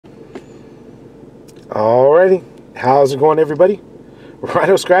Alrighty, how's it going, everybody?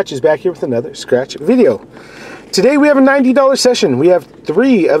 Rhino Scratch is back here with another scratch video. Today we have a $90 session. We have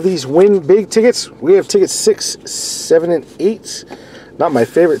 3 of these win big tickets. We have tickets 6, 7, and 8. Not my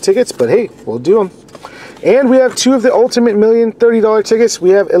favorite tickets, but hey, we'll do them. And we have 2 of the Ultimate Million $30 tickets. We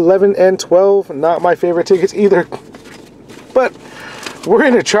have 11 and 12. Not my favorite tickets either. But we're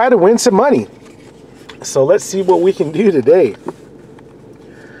going to try to win some money. So let's see what we can do today.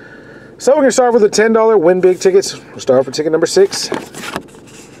 So we're going to start with the $10 win big tickets. We'll start off with ticket number 6.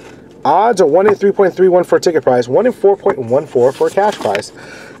 Odds are 1 in 3.31 for a ticket prize, 1 in 4.14 for a cash prize.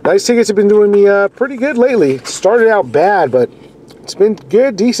 Nice tickets have been doing me pretty good lately. It started out bad, but it's been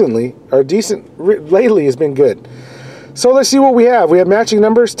good lately has been good. So let's see what we have. We have matching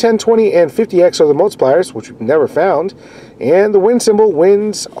numbers, 10, 20, and 50x are the multipliers, which we've never found. And the win symbol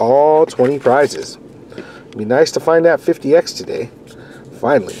wins all 20 prizes. It'd be nice to find that 50x today.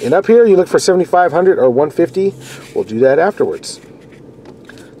 Finally. And up here, you look for 7,500 or 150. We'll do that afterwards,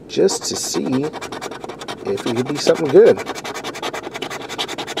 just to see if it could be something good.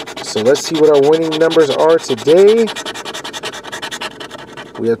 So let's see what our winning numbers are today.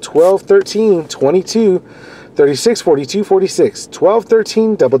 We have 12, 13, 22, 36, 42, 46. 12,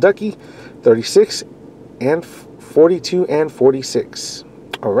 13, double ducky, 36, and 42, and 46.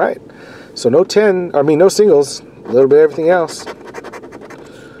 All right. So no singles. A little bit of everything else.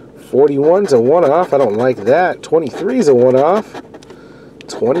 41's a one-off. I don't like that. 23's a one-off.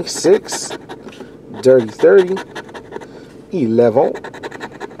 26, dirty 30, 11,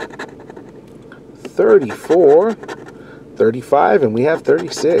 34, 35, and we have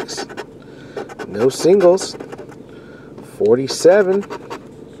 36. No singles. 47,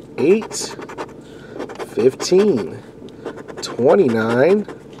 8, 15, 29,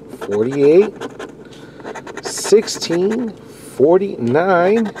 48, 16,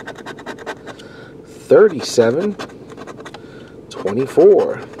 49, 37,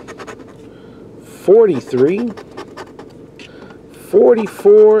 24, 43,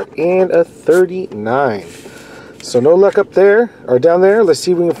 44, and a 39. So no luck up there or down there. Let's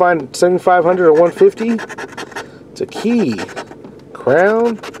see if we can find 7,500 or 150. It's a key,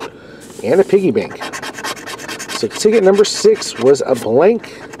 crown, and a piggy bank. So ticket number 6 was a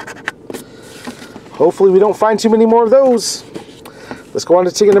blank. Hopefully we don't find too many more of those. Let's go on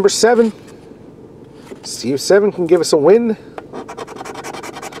to ticket number 7. See if 7 can give us a win.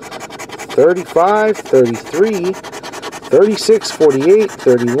 35, 33, 36, 48,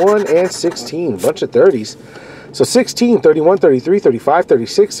 31, and 16. Bunch of 30s. So 16, 31, 33, 35,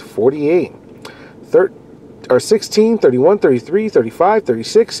 36, 48. 16, 31, 33, 35,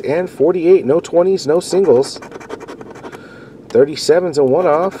 36, and 48. No 20s, no singles. 37's a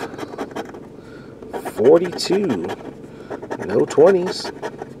one-off. 42. No 20s.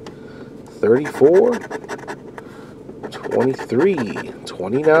 34. 23.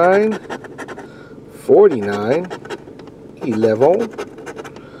 29. 49, 11,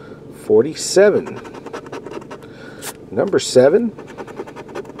 47, number 7,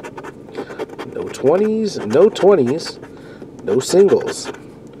 no 20s, no 20s, no singles,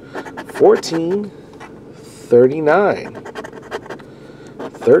 14, 39,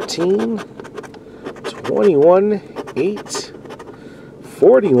 13, 21, 8,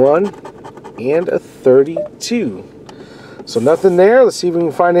 41, and a 32. So nothing there. Let's see if we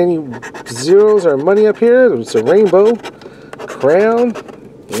can find any zeros or money up here. There's a rainbow, crown,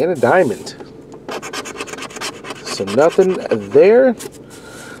 and a diamond. So nothing there.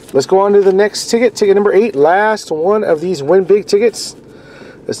 Let's go on to the next ticket. Ticket number 8. Last one of these win big tickets.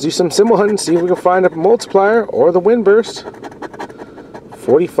 Let's do some symbol hunting. See if we can find a multiplier or the win burst.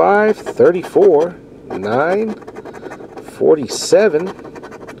 45, 34, 9, 47,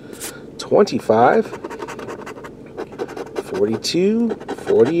 25, 42,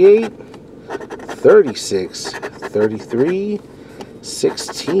 48, 36, 33,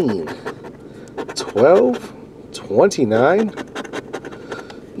 16, 12, 29,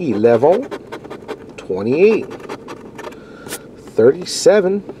 11, 28,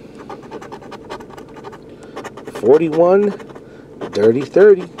 37, 41, dirty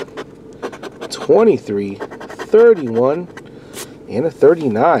 30, 23, 31, and a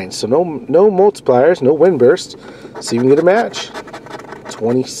 39. So no multipliers, no win burst. See if we can get a match.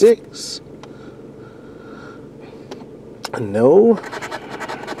 26. No.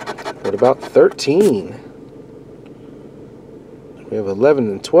 What about 13? We have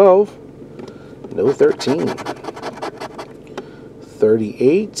 11 and 12. No 13.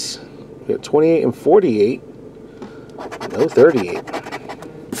 38. We have 28 and 48. No 38.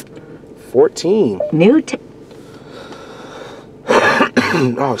 14.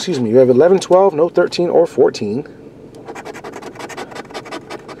 Oh, excuse me. You have 11, 12, no 13 or 14.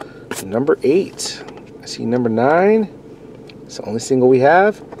 Number 8. I see number 9. It's the only single we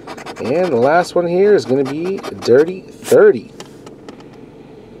have. And the last one here is going to be Dirty 30.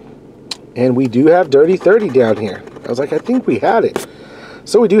 And we do have Dirty 30 down here. I was like, I think we had it.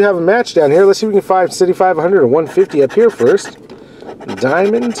 So we do have a match down here. Let's see if we can find City 500 or 150 up here first.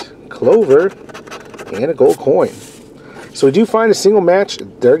 Diamond, Clover, and a gold coin. So we do find a single match,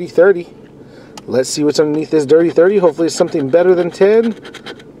 Dirty 30. Let's see what's underneath this Dirty 30. Hopefully it's something better than 10.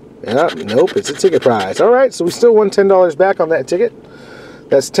 Nope, it's a ticket prize. Alright, so we still won $10 back on that ticket.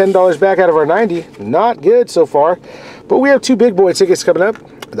 That's $10 back out of our 90. Not good so far. But we have two big boy tickets coming up.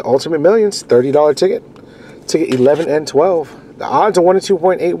 The Ultimate Millions, $30 ticket. Ticket 11 and 12. The odds are 1 in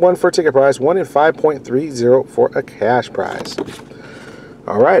 2.81 for a ticket prize, 1 in 5.30 for a cash prize.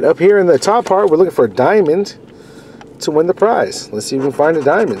 Alright, up here in the top part, we're looking for a diamond to win the prize. Let's see if we can find a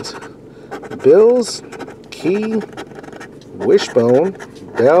diamond. Bills, key, wishbone,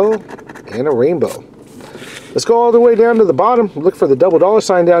 bell, and a rainbow. Let's go all the way down to the bottom. Look for the double dollar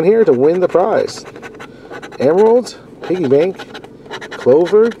sign down here to win the prize. Emerald, piggy bank,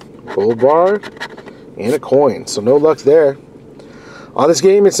 clover, gold bar, and a coin. So no luck there. On this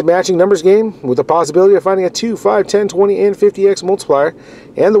game, it's a matching numbers game with the possibility of finding a 2, 5, 10, 20, and 50x multiplier.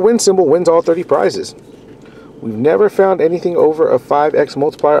 And the win symbol wins all 30 prizes. We've never found anything over a 5x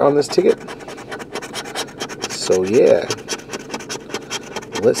multiplier on this ticket. So yeah.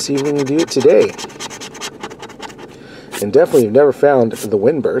 Let's see if we can do it today. And definitely we've never found the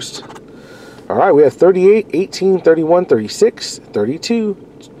win burst. Alright, we have 38, 18, 31, 36, 32,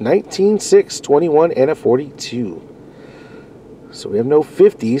 19, 6, 21, and a 42. So we have no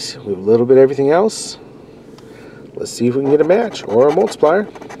 50s. We have a little bit of everything else. Let's see if we can get a match or a multiplier.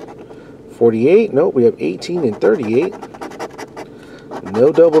 48. Nope, we have 18 and 38.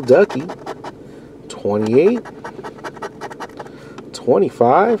 No double ducky. 28.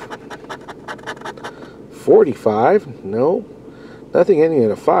 25. 45. No. Nothing ending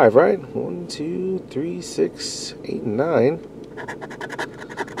in a 5, right? 1, 2, 3, 6, 8, 9.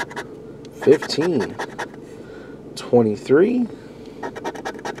 15. 23.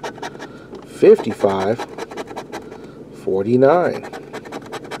 55, 49,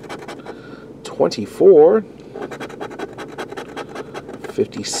 24,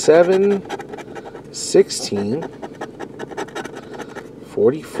 57, 16,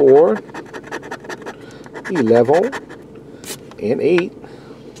 44, 11, and 8,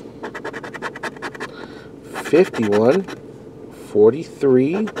 51,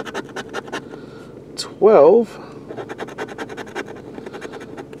 43, 12,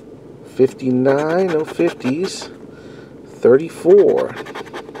 59, no 50s, 34,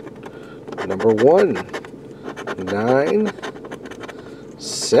 number 1, 9,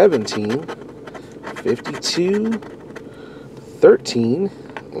 17, 52, 13,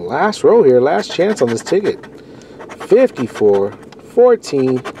 last row here, last chance on this ticket, 54,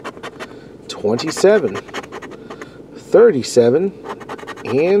 14, 27, 37,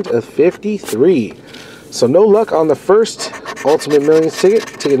 and a 53. So no luck on the first Ultimate Millions ticket,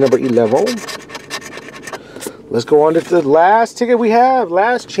 ticket number 11. Let's go on to the last ticket we have.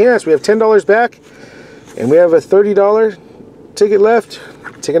 Last chance. We have $10 back. And we have a $30 ticket left.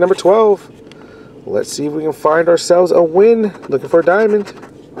 Ticket number 12. Let's see if we can find ourselves a win. Looking for a diamond.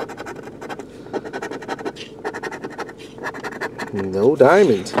 No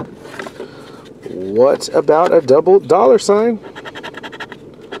diamond. What about a double dollar sign?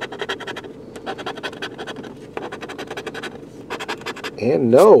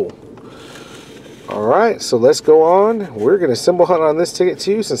 And no. Alright, so let's go on. We're going to symbol hunt on this ticket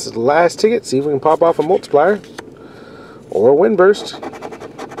too, since it's the last ticket. See if we can pop off a multiplier or a win burst.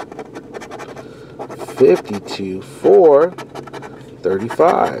 52, 4,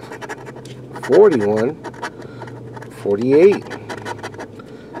 35, 41, 48,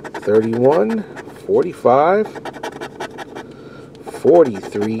 31, 45,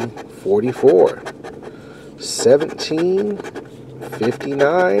 43, 44, 17,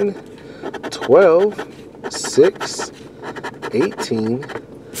 59, 12, 6, 18,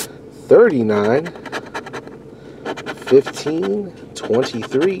 39, 15,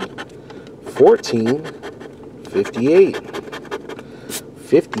 23, 14, 58,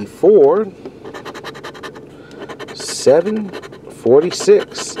 54, 7,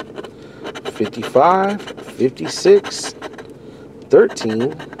 46, 55, 56,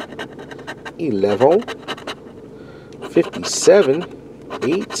 13, 11, 57,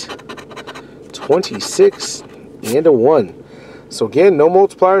 8, 26, and a 1. So again, no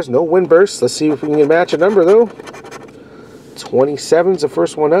multipliers, no win bursts. Let's see if we can match a number though. 27's the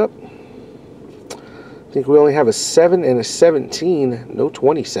first one up. I think we only have a 7 and a 17. No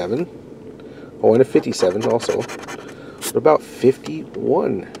 27. Oh, and a 57 also. What about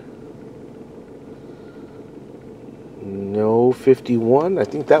 51? No 51. I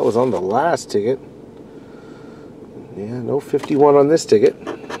think that was on the last ticket. Yeah, no 51 on this ticket.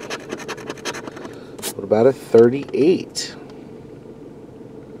 What about a 38?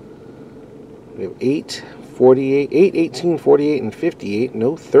 We have 8, 48, 8, 18, 48, and 58.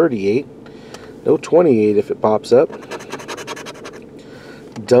 No 38. No 28 if it pops up.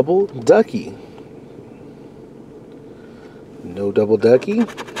 Double ducky. No double ducky.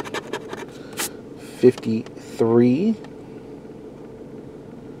 53.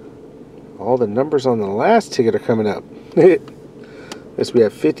 All the numbers on the last ticket are coming up. Yes, we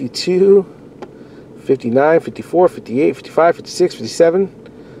have 52, 59, 54, 58, 55, 56, 57.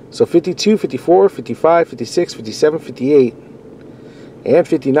 So 52, 54, 55, 56, 57, 58, and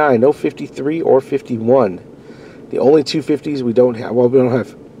 59. No 53 or 51. The only two 50s we don't have, well, we don't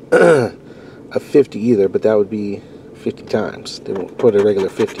have a 50 either, but that would be 50 times. They won't put a regular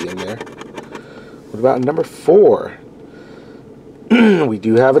 50 in there. What about number 4? We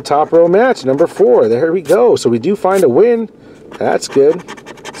do have a top row match, number 4. There we go. So we do find a win. That's good.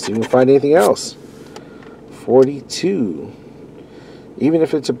 Let's see if we can find anything else. 42. Even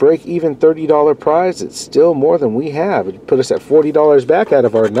if it's a break-even $30 prize, it's still more than we have. It'd put us at $40 back out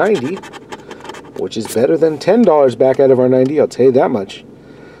of our 90, which is better than $10 back out of our 90, I'll tell you that much.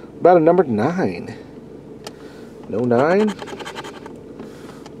 About a number 9. No 9.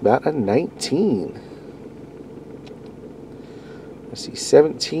 About a 19. Let's see,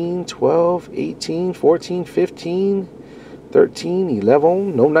 17, 12, 18, 14, 15, 13,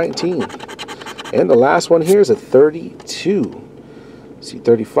 11, no 19. And the last one here is a 32. See,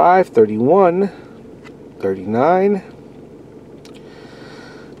 35, 31, 39.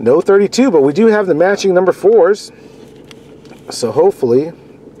 No 32, but we do have the matching number 4s. So hopefully,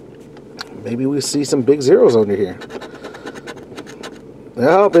 maybe we see some big zeros under here.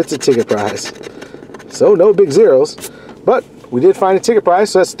 Nope, it's a ticket prize. So no big zeros. But we did find a ticket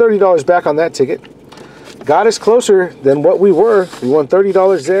prize, so that's $30 back on that ticket. Got us closer than what we were. We won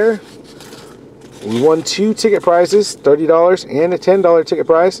 $30 there. We won 2 ticket prizes, $30 and a $10 ticket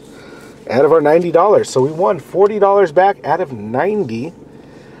prize out of our $90. So we won $40 back out of 90,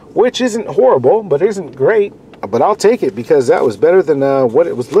 which isn't horrible, but isn't great. But I'll take it because that was better than what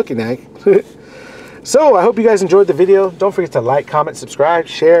it was looking at. So I hope you guys enjoyed the video. Don't forget to like, comment, subscribe,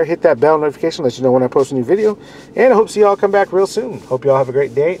 share, hit that bell notification, let you know when I post a new video. And I hope to see y'all come back real soon. Hope y'all have a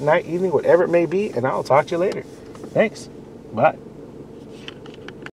great day, night, evening, whatever it may be, and I'll talk to you later. Thanks. Bye.